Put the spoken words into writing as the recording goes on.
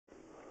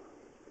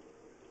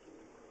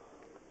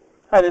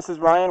Hi, this is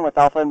Ryan with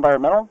Alpha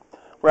Environmental.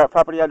 We're at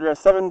property address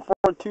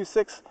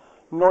 7426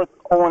 North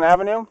Olin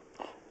Avenue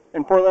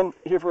in Portland,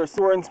 here for a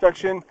sewer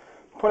inspection.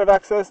 Point of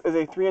access is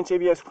a 3-inch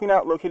ABS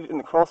cleanout located in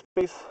the crawl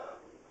space.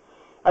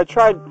 I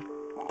tried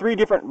 3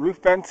 different roof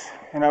vents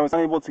and I was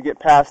unable to get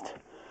past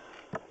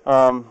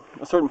a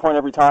certain point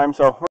every time,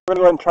 so we're going to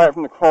go ahead and try it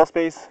from the crawl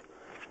space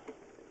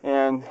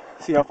and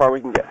see how far we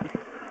can get.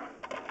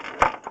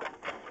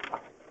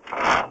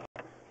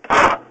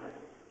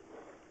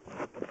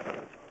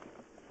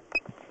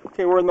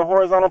 Okay, we're in the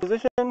horizontal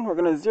position. We're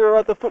going to zero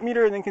out the foot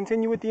meter and then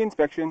continue with the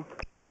inspection.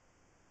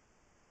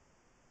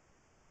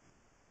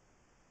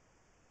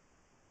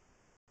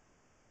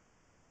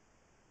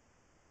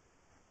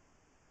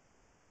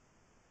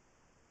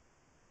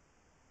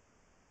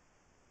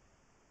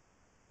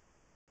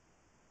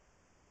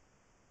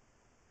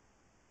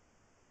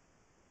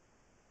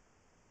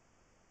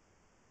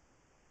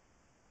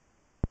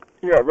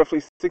 Here at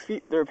roughly 6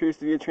 feet, there appears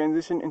to be a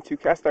transition into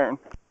cast iron.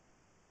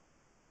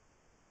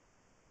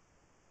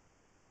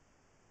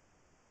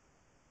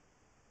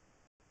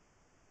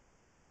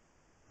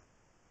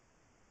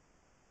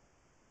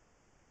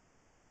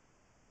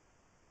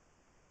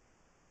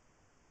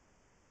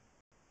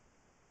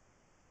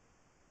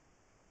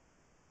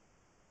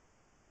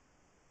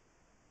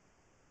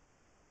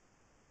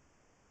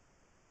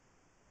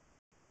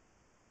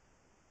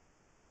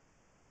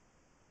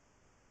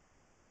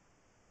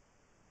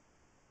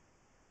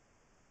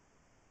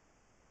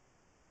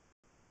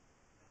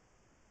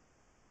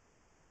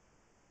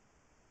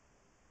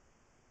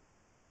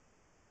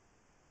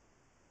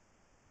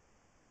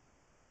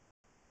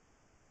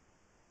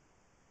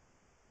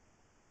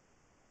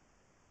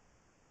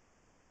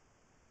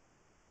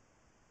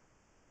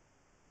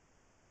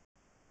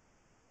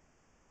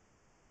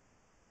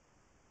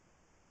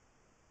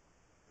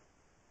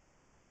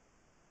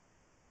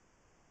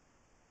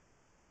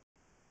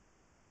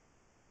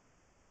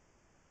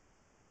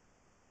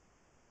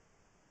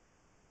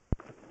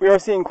 We are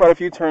seeing quite a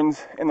few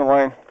turns in the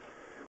line.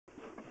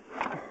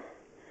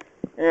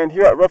 And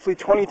here at roughly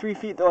 23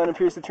 feet, the line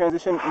appears to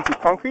transition into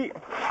concrete.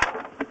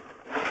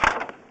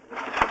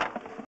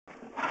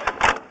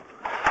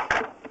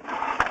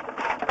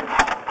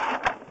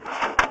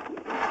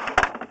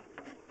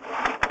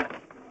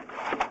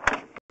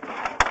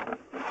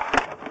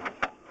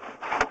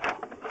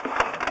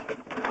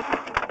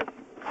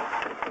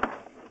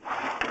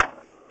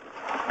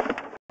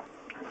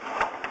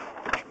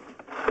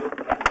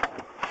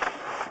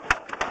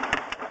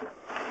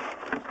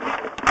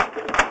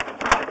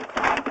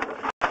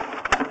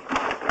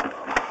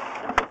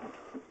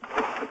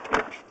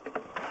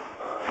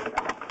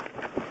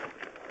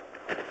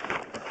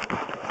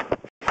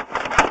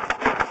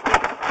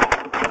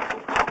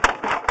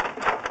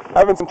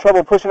 I'm having some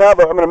trouble pushing out,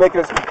 but I'm going to make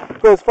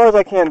it go as far as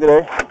I can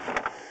today.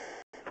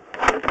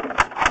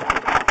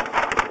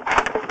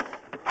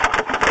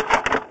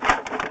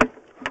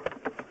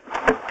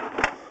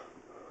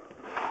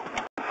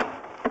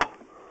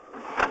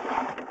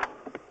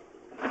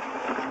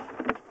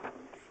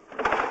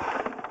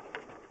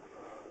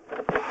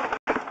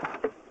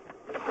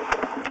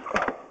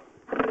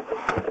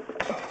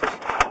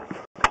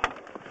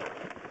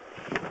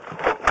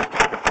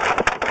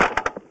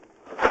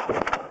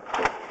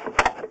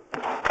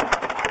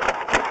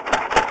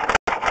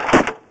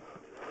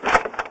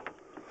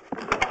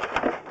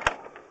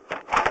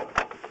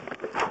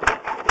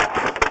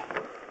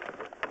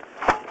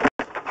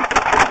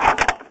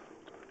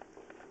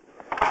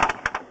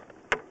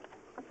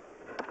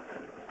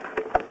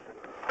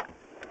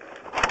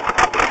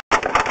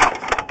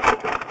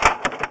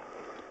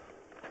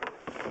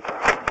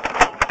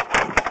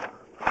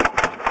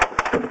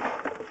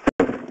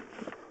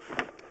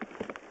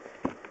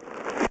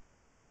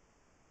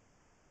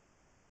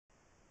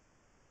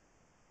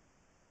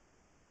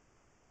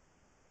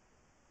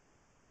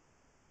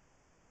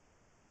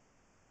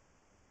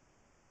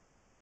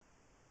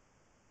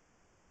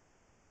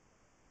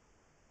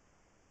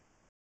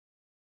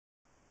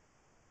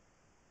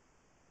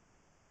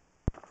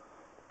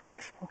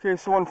 Okay,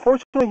 so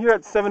unfortunately here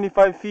at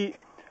 75 feet,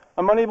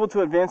 I'm unable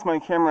to advance my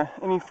camera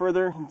any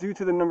further due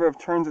to the number of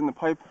turns in the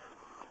pipe.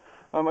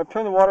 I've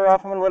turned the water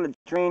off, I'm going to let it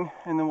drain,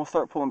 and then we'll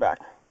start pulling back.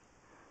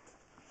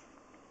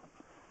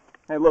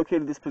 I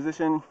located this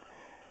position,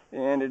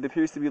 and it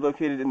appears to be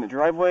located in the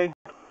driveway.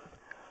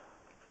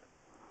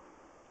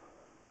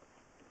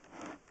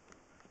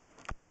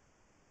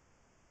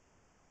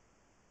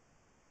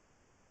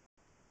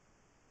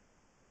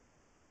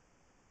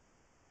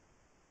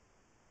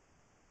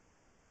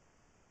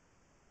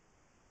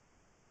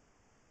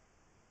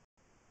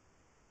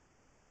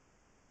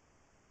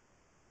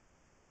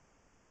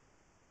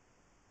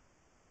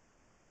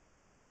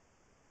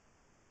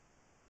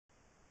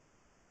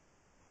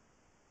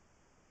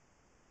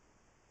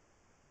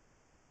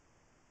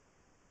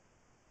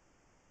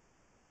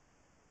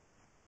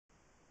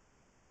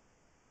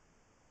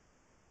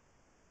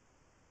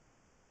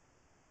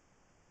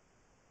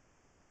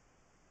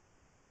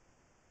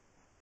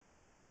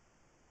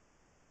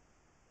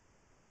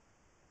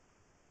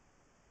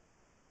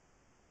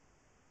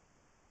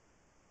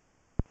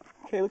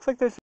 Okay, looks like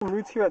there's some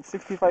roots here at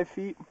 65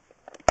 feet.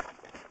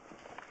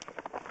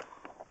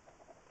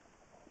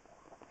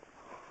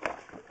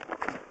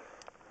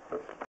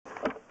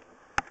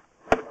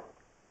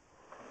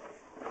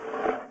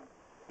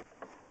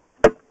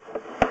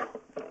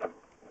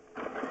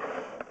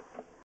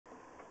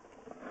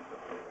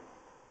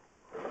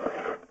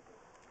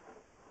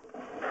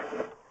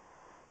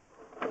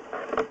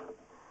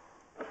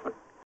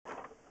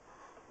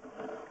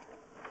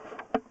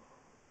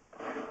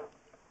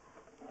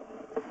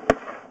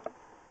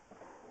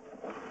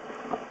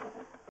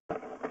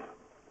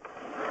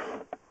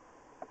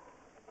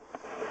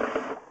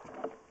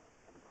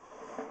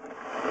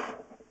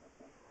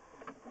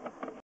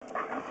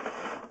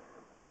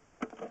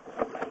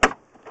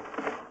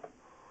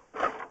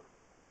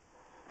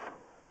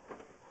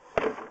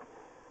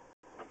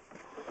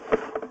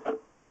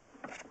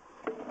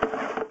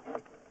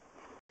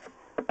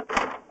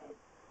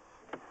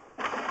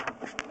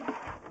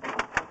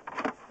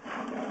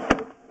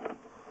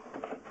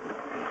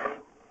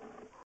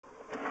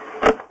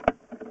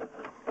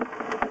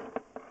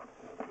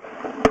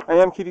 I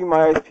am keeping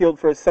my eyes peeled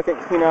for a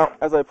second clean out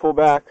as I pull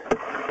back.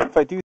 If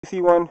I do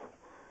see one,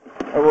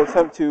 I will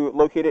attempt to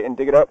locate it and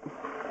dig it up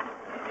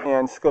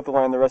and scope the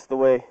line the rest of the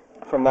way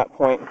from that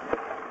point,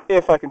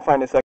 if I can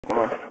find a second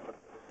one.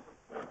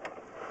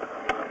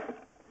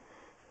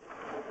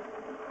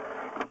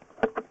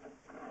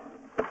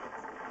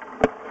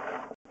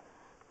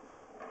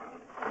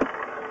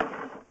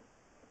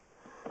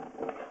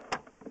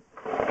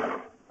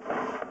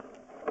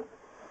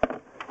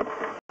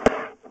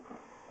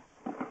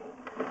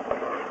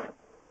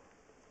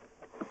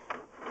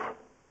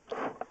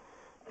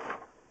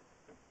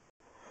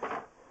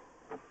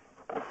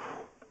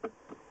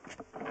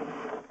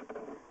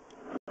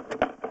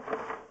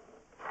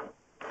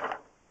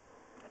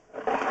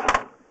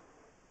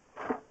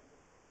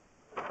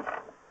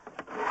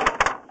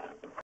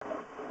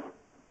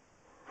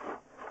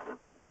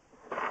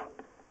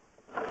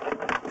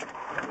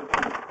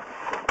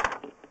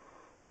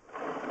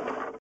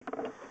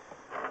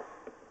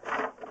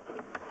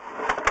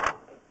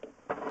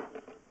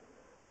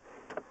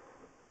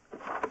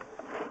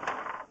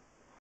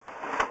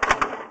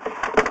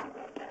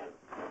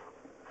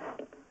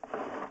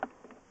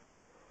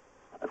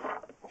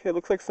 Okay,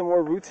 looks like some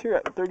more roots here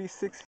at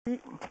 36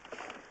 feet.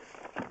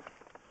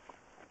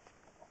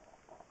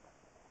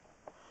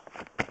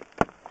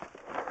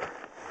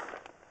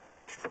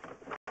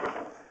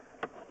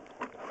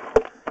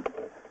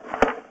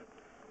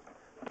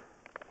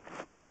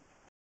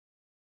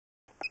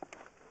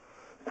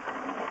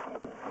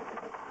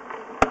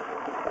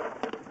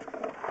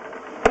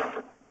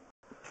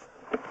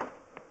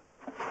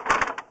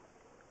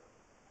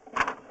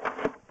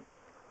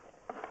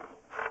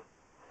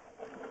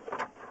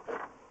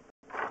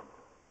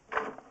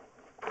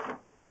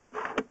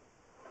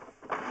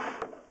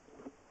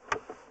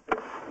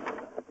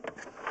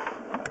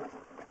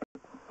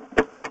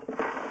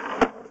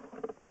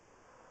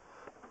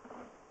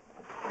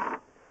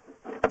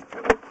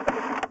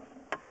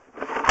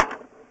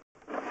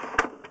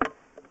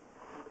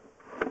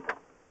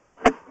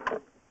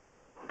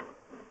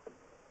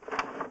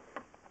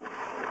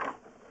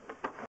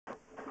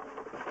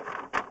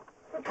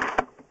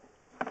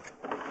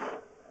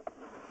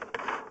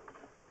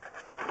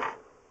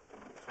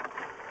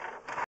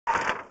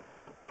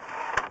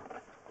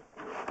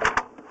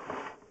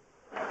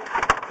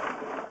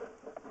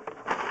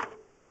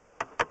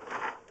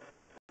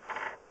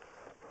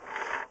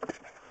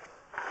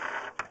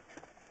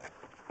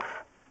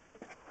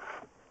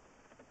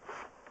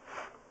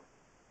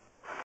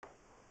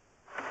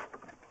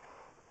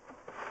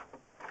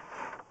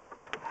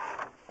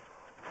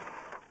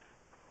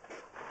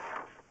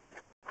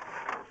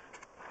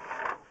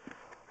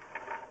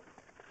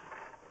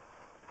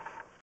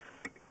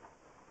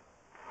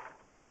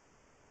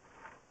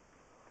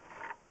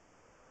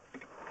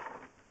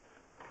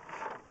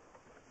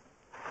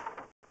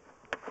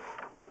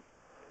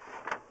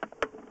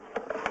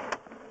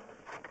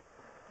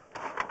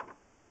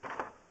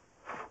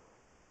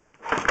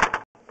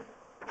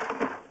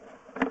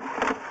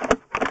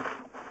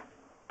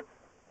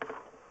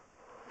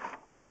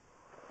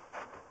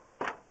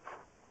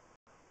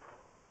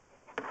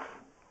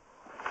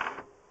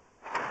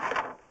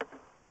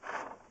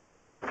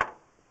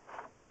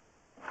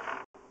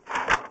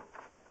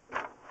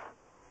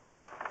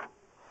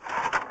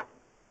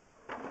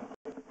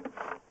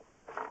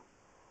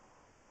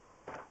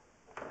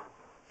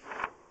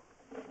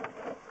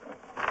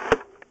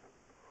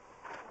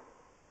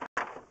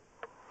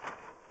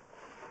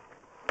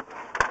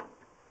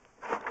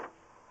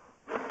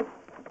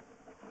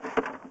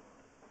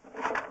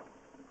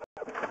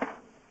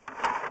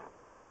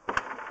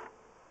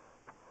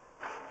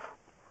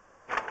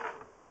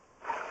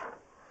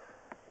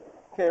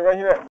 Okay, right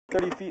here at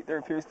 30 feet, there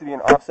appears to be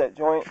an offset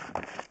joint.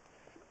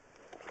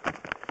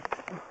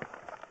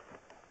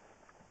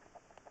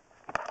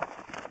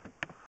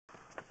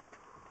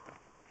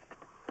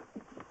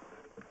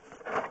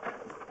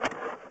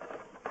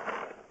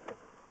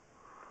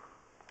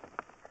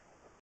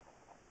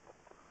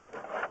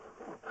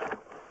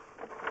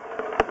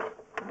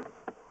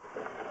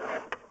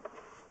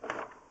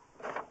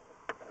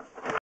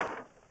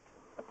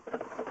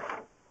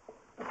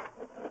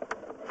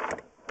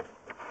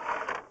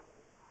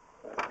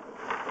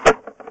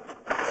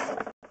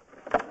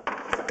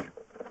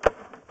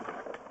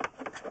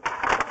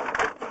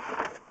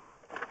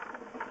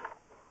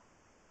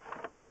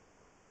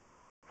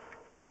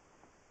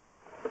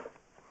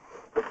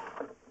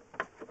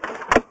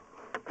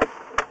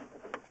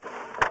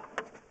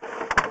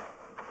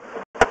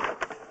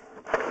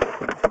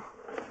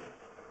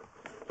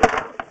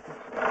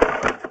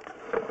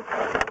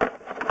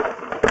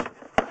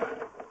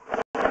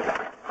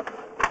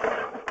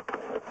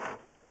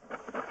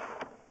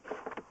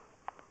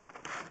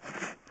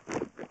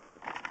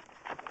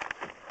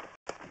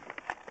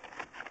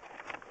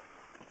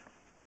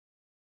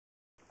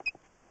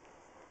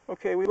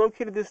 Okay, we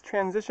located this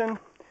transition.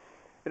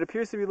 It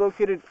appears to be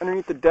located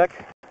underneath the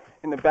deck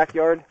in the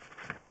backyard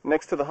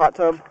next to the hot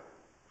tub.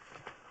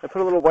 I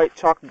put a little white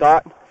chalk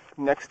dot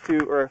next to,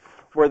 or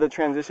where the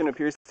transition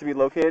appears to be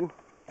located.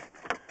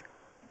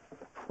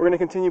 We're going to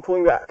continue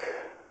pulling back.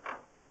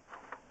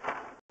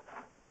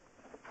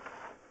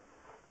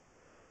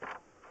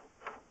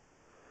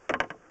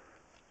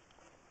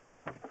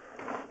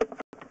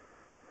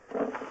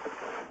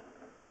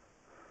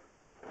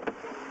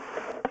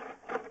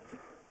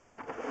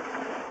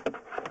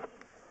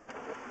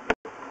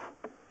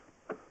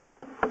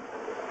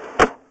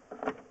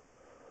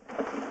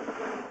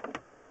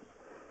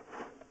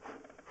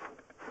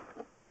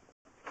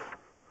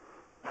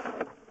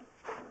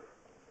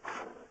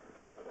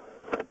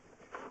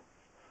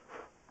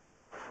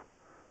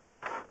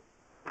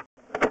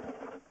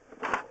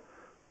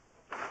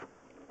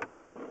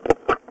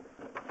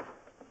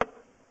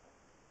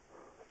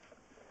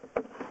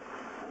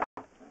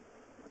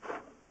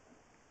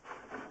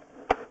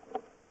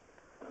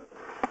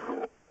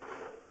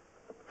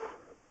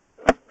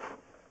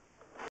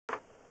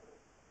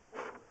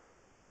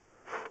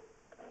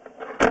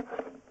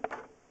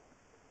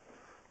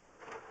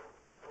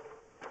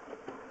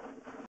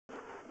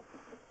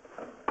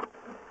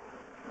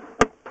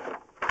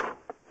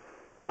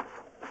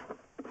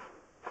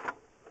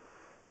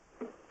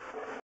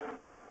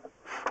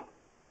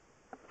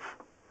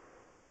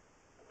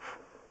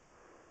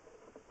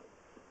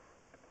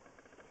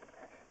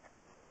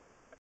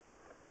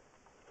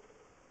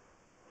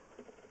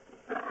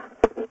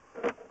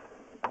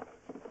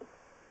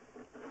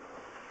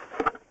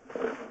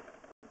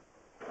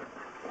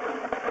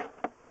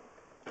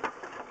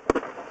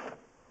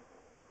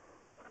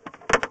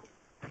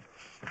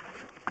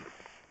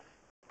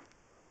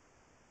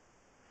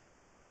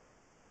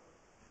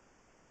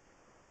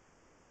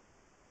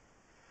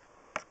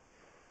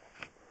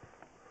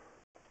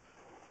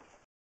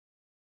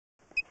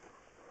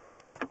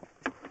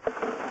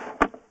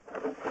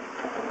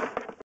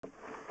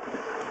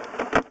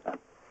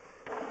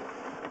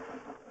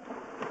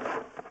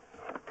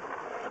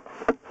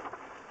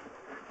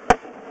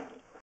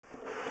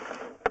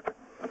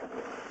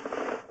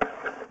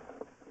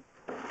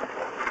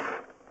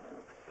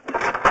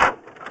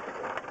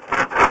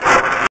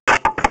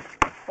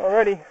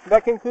 Alrighty,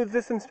 that concludes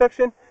this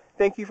inspection.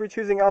 Thank you for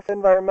choosing Alpha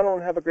Environmental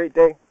and have a great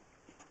day.